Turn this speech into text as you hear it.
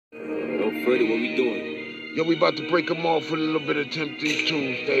Yo, Freddie, what we doing? Yo, we about to break them off with a little bit of Tempting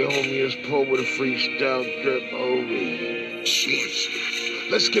Tuesday, homie. It's Pro with a freestyle drip, homie.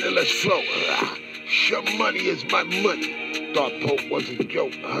 Let's get it, let's flow. Your money is my money. Thought Pope was a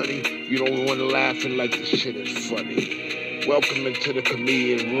joke, honey. You don't want to laughing like this shit is funny. Welcome into the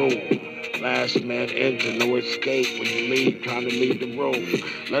comedian room. Last man enter, no escape when you leave, trying to leave the room.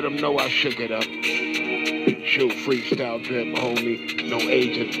 Let them know I shook it up. Shoot, freestyle drip, homie. No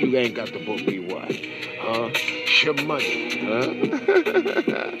agent, you ain't got to book me, what? Your money, huh?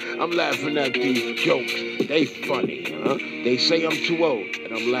 I'm laughing at these jokes, they funny, huh? They say I'm too old,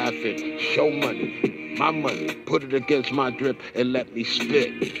 and I'm laughing. Show money, my money, put it against my drip and let me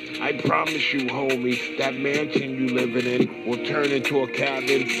spit. I promise you, homie, that mansion you living in will turn into a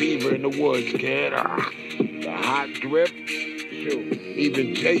cabin fever in the woods, kid. The hot drip, shoot.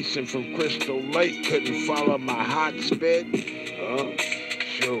 Even Jason from Crystal Lake couldn't follow my hot spit.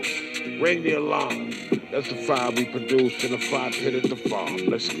 Shoot. Ring the alarm. That's the fire we produced in a fire pit at the farm.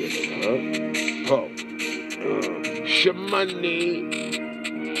 Let's get it, huh? Your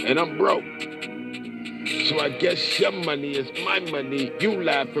money, and I'm broke. So I guess your money is my money. You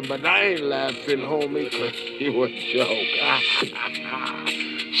laughing, but I ain't laughing, homie, cause you a joke.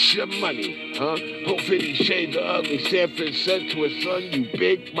 Your money, huh? Pope 50 shades of ugly. Sanford said to his son, you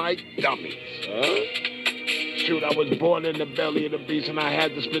big Mike dummies, huh? Shoot, I was born in the belly of the beast and I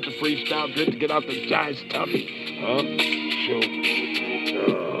had to spit the freestyle drip to get out the giant's tummy, huh? Shoot.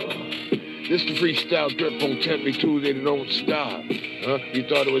 This the freestyle drip on Tempting Tuesday that don't stop, huh? You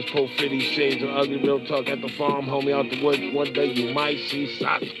thought it was Pope 50 shades of ugly, real talk at the farm, homie, out the woods. One day you might see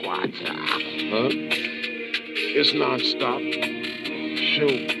Sasquatch, huh? It's non-stop.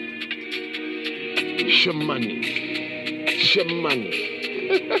 Shoot. Your money. Your money.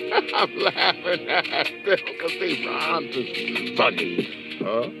 I'm laughing at them because they rhymes is funny,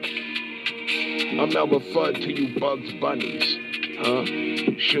 huh? I'm never fun to you Bugs Bunnies, huh?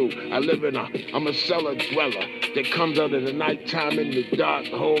 Shoot, I'm a cellar dweller that comes out in the nighttime in the dark,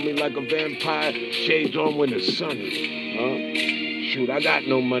 homie, like a vampire, shades on when it's sunny, huh? Shoot, I got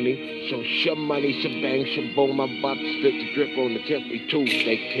no money, so your money, shebang, shaboom, I'm about to spit the drip on the Tempting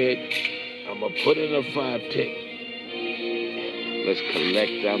Tuesday, kid. I'ma put in a 5 tick. Let's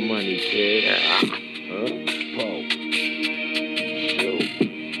collect our money, kid. Paul. Shoot.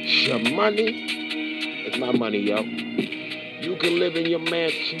 Your money is my money, yo. You can live in your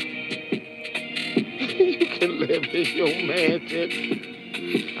mansion. You can live in your mansion.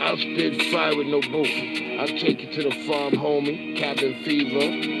 I'll spit fire with no boo. I'll take you to the farm, homie. Cabin fever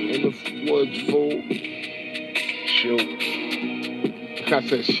in the woods, fool. Shoot. I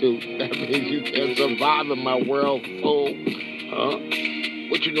said shoot. That means you can't survive in my world, fool. Huh?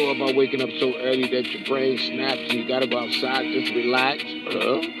 What you know about waking up so early that your brain snaps and you gotta go outside just to relax?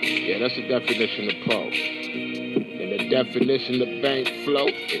 Yeah, that's the definition of pro. And the definition of bank flow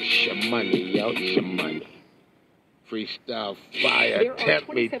is your money, yo. It's your money. Freestyle fire, Tempt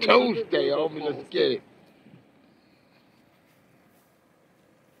Me Tuesday, homie. Let's get it.